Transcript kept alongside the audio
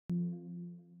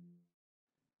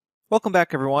Welcome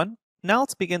back, everyone. Now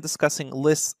let's begin discussing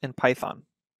lists in Python.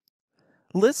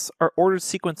 Lists are ordered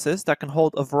sequences that can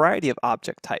hold a variety of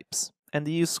object types, and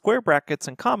they use square brackets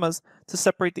and commas to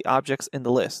separate the objects in the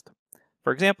list.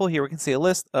 For example, here we can see a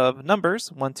list of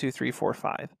numbers 1, 2, 3, 4,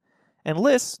 5. And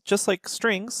lists, just like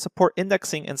strings, support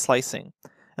indexing and slicing.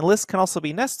 And lists can also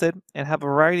be nested and have a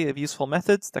variety of useful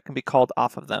methods that can be called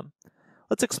off of them.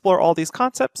 Let's explore all these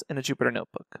concepts in a Jupyter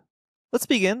Notebook. Let's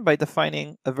begin by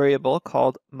defining a variable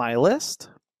called myList,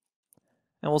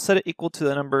 and we'll set it equal to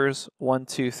the numbers 1,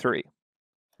 2, 3.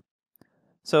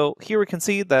 So here we can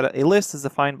see that a list is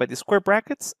defined by these square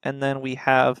brackets, and then we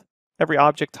have every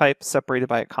object type separated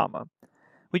by a comma.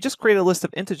 We just created a list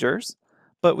of integers,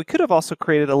 but we could have also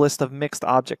created a list of mixed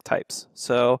object types.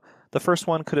 So the first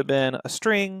one could have been a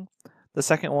string, the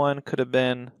second one could have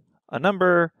been a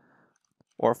number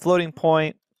or a floating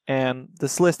point, and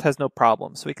this list has no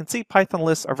problem. So we can see Python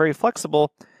lists are very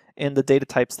flexible in the data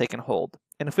types they can hold.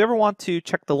 And if we ever want to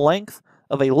check the length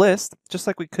of a list, just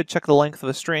like we could check the length of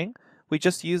a string, we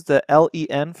just use the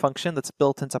len function that's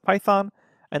built into Python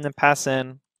and then pass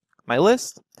in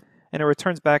myList, and it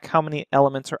returns back how many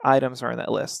elements or items are in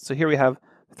that list. So here we have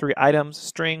 3 items,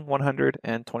 string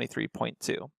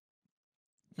 123.2.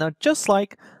 Now, just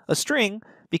like a string,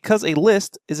 because a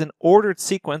list is an ordered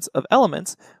sequence of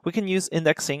elements, we can use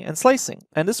indexing and slicing.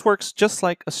 And this works just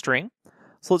like a string.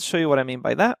 So let's show you what I mean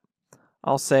by that.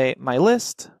 I'll say my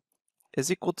list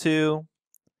is equal to,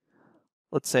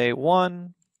 let's say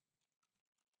 1,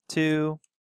 2,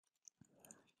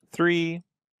 3,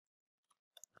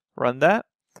 run that.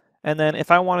 And then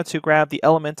if I wanted to grab the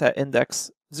element at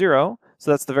index 0,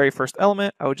 so that's the very first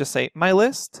element, I would just say my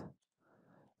list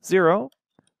 0,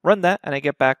 run that, and I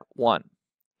get back 1.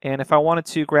 And if I wanted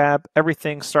to grab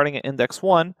everything starting at index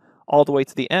 1 all the way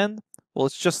to the end, well,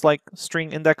 it's just like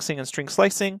string indexing and string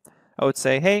slicing. I would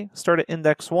say, hey, start at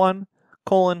index 1,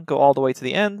 colon, go all the way to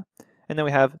the end, and then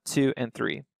we have 2 and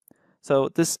 3. So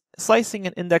this slicing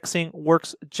and indexing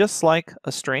works just like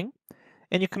a string.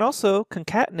 And you can also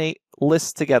concatenate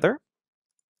lists together.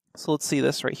 So let's see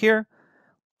this right here.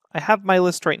 I have my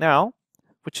list right now,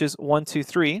 which is 1, 2,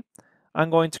 3.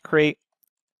 I'm going to create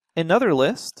another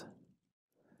list,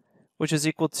 which is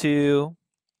equal to,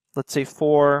 let's say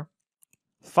 4,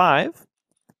 5.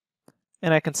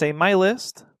 And I can say my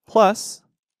list plus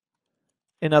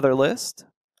another list,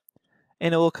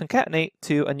 and it will concatenate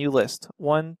to a new list,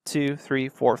 1, 2, 3,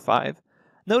 4, 5.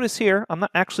 Notice here, I'm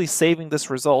not actually saving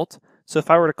this result. So if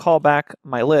I were to call back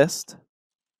my list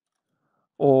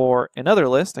or another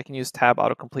list, I can use tab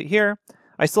autocomplete here.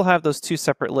 I still have those 2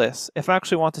 separate lists. If I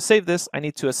actually want to save this, I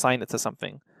need to assign it to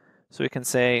something. So we can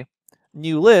say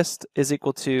new list is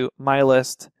equal to my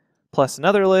list plus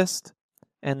another list.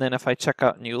 And then if I check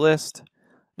out new list,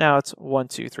 now it's 1,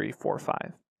 2, 3, 4,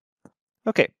 5.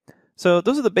 Okay, so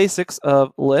those are the basics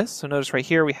of lists. So notice right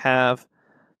here we have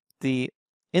the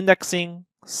indexing,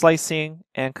 slicing,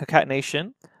 and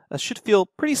concatenation. That should feel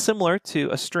pretty similar to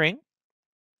a string,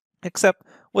 except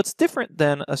what's different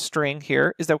than a string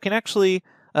here is that we can actually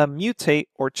mutate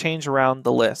or change around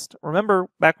the list. Remember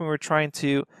back when we were trying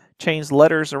to change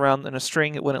letters around in a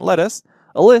string, it wouldn't let us.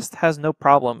 A list has no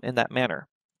problem in that manner.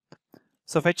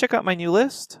 So if I check out my new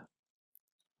list,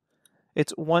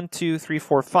 it's 1, 2, 3,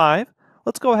 4, 5.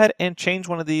 Let's go ahead and change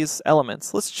one of these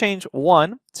elements. Let's change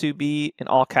 1 to be in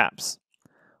all caps.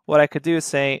 What I could do is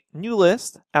say new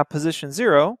list at position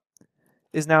 0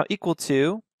 is now equal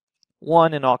to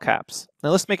 1 in all caps. Now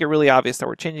let's make it really obvious that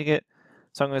we're changing it.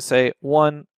 So I'm going to say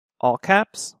 1 all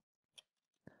caps.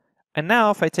 And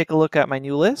now if I take a look at my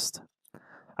new list,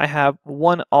 I have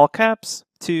 1 all caps,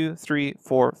 2, 3,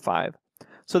 4, 5.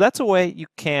 So that's a way you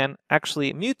can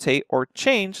actually mutate or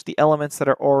change the elements that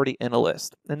are already in a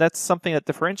list. And that's something that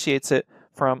differentiates it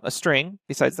from a string,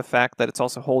 besides the fact that it's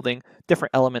also holding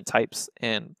different element types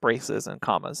in braces and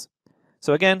commas.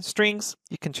 So again, strings,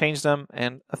 you can change them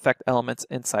and affect elements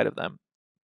inside of them.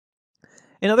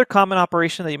 Another common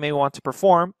operation that you may want to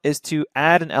perform is to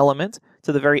add an element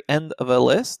to the very end of a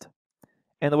list.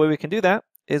 And the way we can do that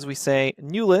is we say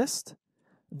new list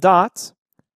dot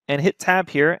and hit tab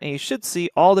here, and you should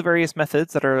see all the various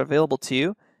methods that are available to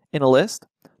you in a list.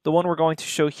 The one we're going to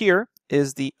show here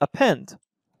is the append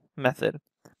method.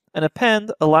 An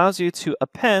append allows you to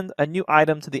append a new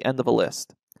item to the end of a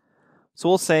list. So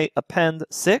we'll say append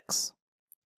 6.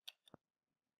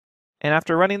 And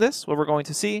after running this, what we're going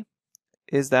to see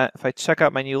is that if I check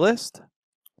out my new list,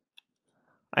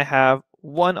 I have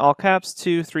 1 all caps,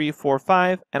 2, 3, 4,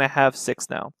 5, and I have 6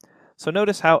 now. So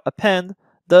notice how append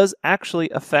does actually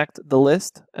affect the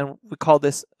list, and we call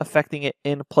this affecting it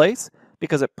in place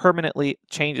because it permanently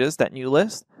changes that new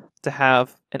list. to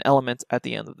have an element at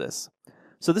the end of this.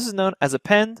 So this is known as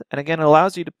append, and again, it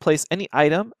allows you to place any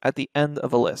item at the end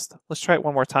of a list. Let's try it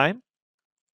one more time.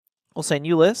 We'll say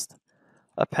new list,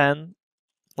 append,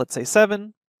 let's say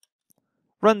 7,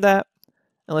 run that,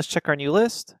 and let's check our new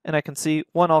list, and I can see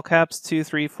 1 all caps, 2,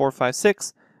 3, 4, 5,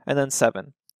 6, and then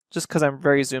 7. Just because I'm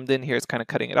very zoomed in here, it's kind of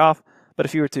cutting it off, but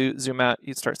if you were to zoom out,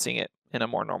 you'd start seeing it in a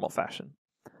more normal fashion.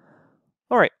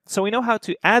 All right, so we know how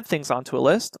to add things onto a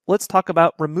list. Let's talk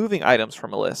about removing items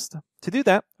from a list. To do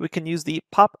that, we can use the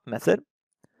pop method.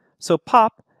 So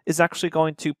pop is actually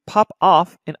going to pop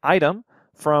off an item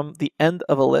from the end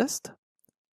of a list.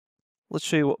 Let's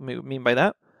show you what we mean by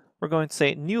that. We're going to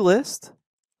say new list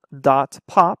dot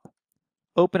pop,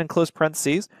 open and close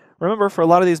parentheses. Remember, for a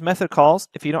lot of these method calls,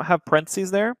 if you don't have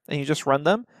parentheses there and you just run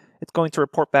them, it's going to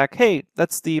report back, hey,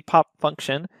 that's the pop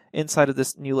function inside of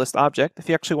this new list object. If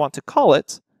you actually want to call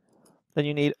it, then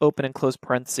you need open and close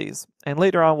parentheses. And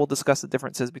later on, we'll discuss the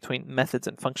differences between methods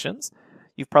and functions.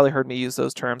 You've probably heard me use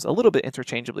those terms a little bit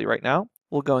interchangeably right now.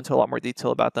 We'll go into a lot more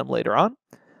detail about them later on.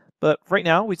 But right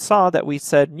now, we saw that we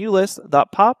said new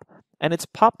list.pop, and it's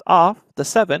popped off the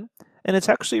 7, and it's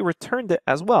actually returned it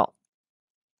as well.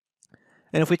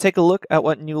 And if we take a look at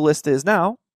what new list is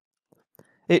now,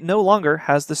 it no longer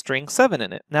has the string 7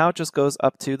 in it. Now it just goes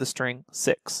up to the string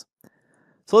 6.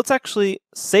 So let's actually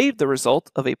save the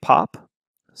result of a pop.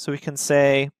 So we can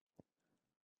say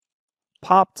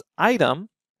popped item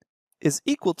is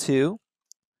equal to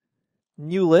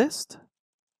new list,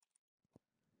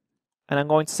 and I'm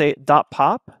going to say dot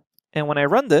pop, and when I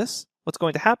run this, what's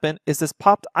going to happen is this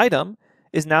popped item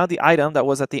is now the item that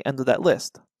was at the end of that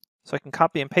list. So I can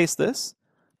copy and paste this,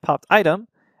 popped item,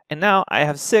 and now I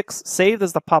have 6 saved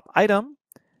as the pop item,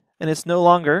 and it's no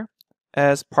longer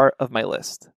as part of my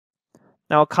list.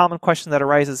 Now, a common question that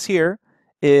arises here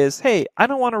is, hey, I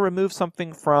don't want to remove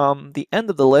something from the end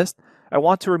of the list. I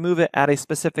want to remove it at a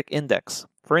specific index.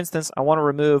 For instance, I want to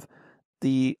remove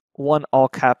the 1 all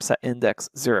caps at index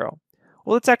 0.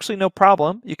 Well, it's actually no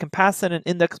problem. You can pass in an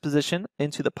index position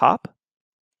into the pop.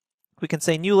 We can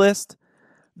say new list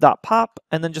dot pop,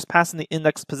 and then just pass in the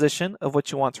index position of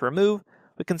what you want to remove.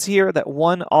 We can see here that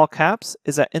 1 all caps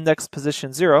is at index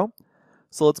position 0.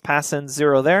 So let's pass in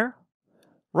 0 there,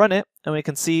 run it, and we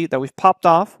can see that we've popped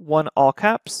off 1 all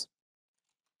caps.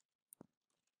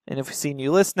 And if we see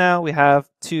new list now, we have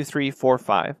 2, 3, 4,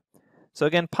 5. So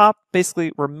again, pop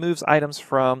basically removes items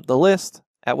from the list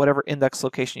at whatever index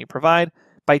location you provide.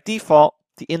 By default,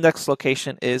 the index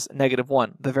location is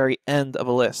 -1, the very end of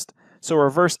a list. So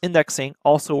reverse indexing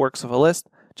also works with a list,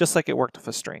 just like it worked with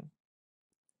a string.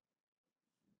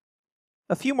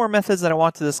 A few more methods that I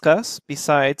want to discuss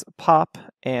besides pop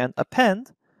and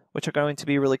append, which are going to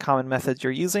be really common methods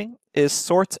you're using, is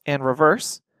sort and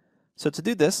reverse. So to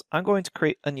do this, I'm going to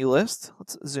create a new list.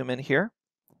 Let's zoom in here.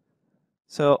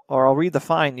 Or I'll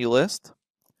redefine new list.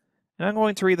 And I'm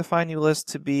going to redefine new list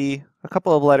to be a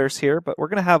couple of letters here, but we're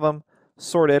going to have them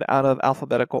sorted out of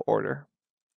alphabetical order.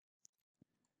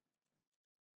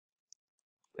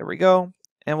 There we go.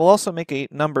 And we'll also make a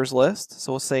numbers list.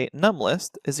 So we'll say num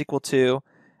list is equal to,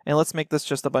 and let's make this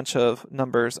just a bunch of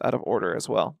numbers out of order as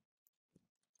well.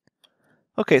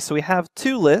 Okay, so we have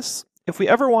 2 lists. If we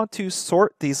ever want to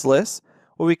sort these lists,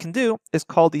 what we can do is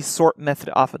call the sort method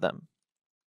off of them.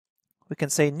 We can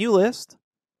say new list,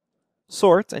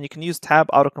 sort, and you can use tab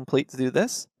autocomplete to do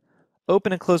this,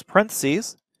 open and close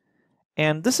parentheses,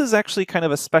 and this is actually kind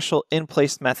of a special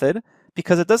in-place method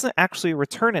because it doesn't actually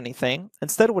return anything.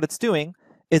 Instead, what it's doing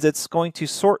is it's going to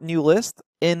sort new list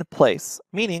in place,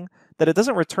 meaning that it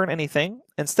doesn't return anything.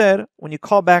 Instead, when you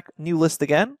call back new list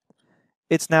again,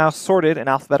 it's now sorted in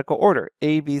alphabetical order,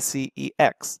 A, B, C, E,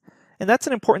 X. And that's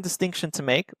an important distinction to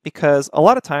make because a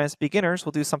lot of times beginners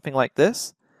will do something like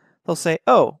this. They'll say,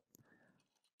 oh,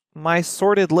 my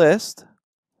sorted list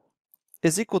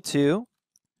is equal to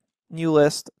new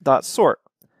list.sort.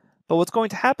 But what's going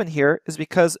to happen here is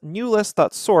because new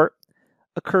list.sort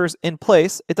occurs in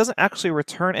place, it doesn't actually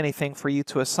return anything for you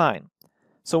to assign.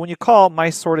 So when you call my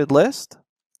sorted list,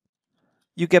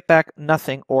 you get back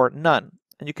nothing or none.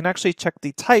 And you can actually check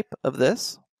the type of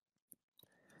this,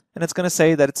 and it's going to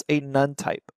say that it's a none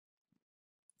type.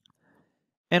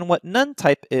 And what none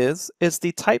type is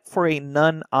the type for a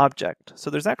none object. So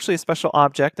there's actually a special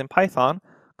object in Python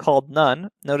called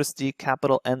none. Notice the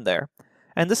capital N there.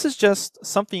 And this is just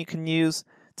something you can use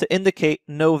to indicate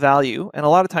no value. And a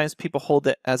lot of times people hold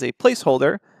it as a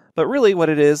placeholder, but really what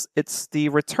it is, it's the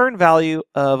return value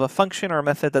of a function or a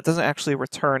method that doesn't actually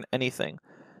return anything.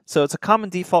 So it's a common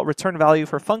default return value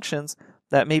for functions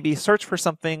that maybe search for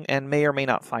something and may or may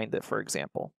not find it, for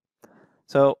example.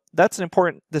 So that's an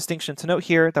important distinction to note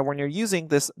here, that when you're using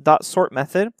this .sort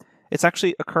method, it's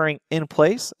actually occurring in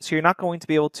place, so you're not going to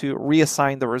be able to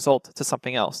reassign the result to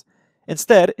something else.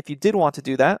 Instead, if you did want to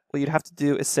do that, what you'd have to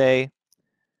do is say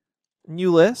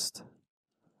new list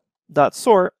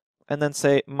 .sort, and then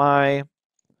say my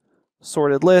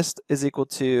sorted list is equal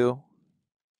to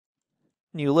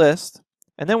new list,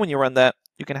 and then when you run that,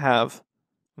 you can have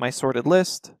my sorted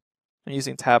list. I'm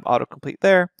using tab autocomplete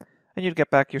there, and you'd get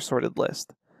back your sorted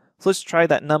list. So let's try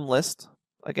that num list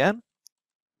again.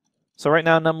 So right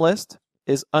now num list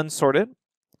is unsorted.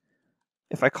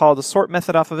 If I call the sort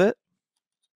method off of it,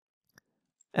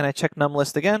 and I check num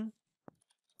list again,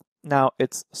 now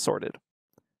it's sorted.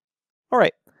 All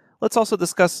right, let's also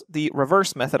discuss the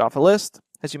reverse method off a list.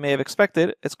 As you may have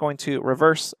expected, it's going to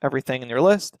reverse everything in your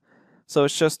list. So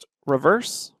it's just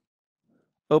reverse,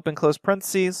 open close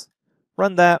parentheses,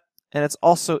 run that, and it's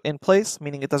also in place,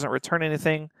 meaning it doesn't return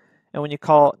anything. And when you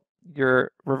call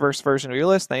your reverse version of your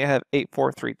list, now you have 8,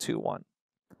 4, 3, 2, 1.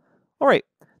 All right,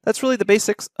 that's really the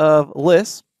basics of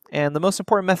lists. And the most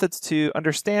important methods to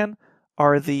understand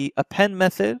are the append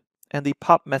method and the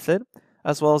pop method,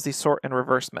 as well as the sort and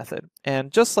reverse method.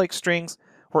 And just like strings,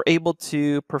 we're able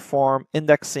to perform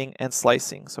indexing and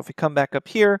slicing. So if we come back up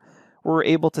here, we're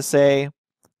able to say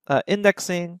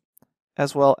indexing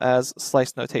as well as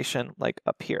slice notation like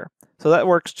up here. So that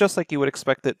works just like you would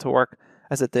expect it to work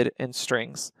as it did in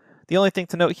strings. The only thing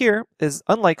to note here is,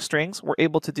 unlike strings, we're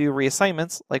able to do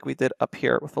reassignments like we did up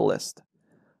here with a list.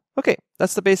 Okay,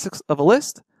 that's the basics of a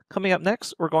list. Coming up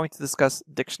next, we're going to discuss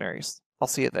dictionaries. I'll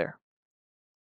see you there.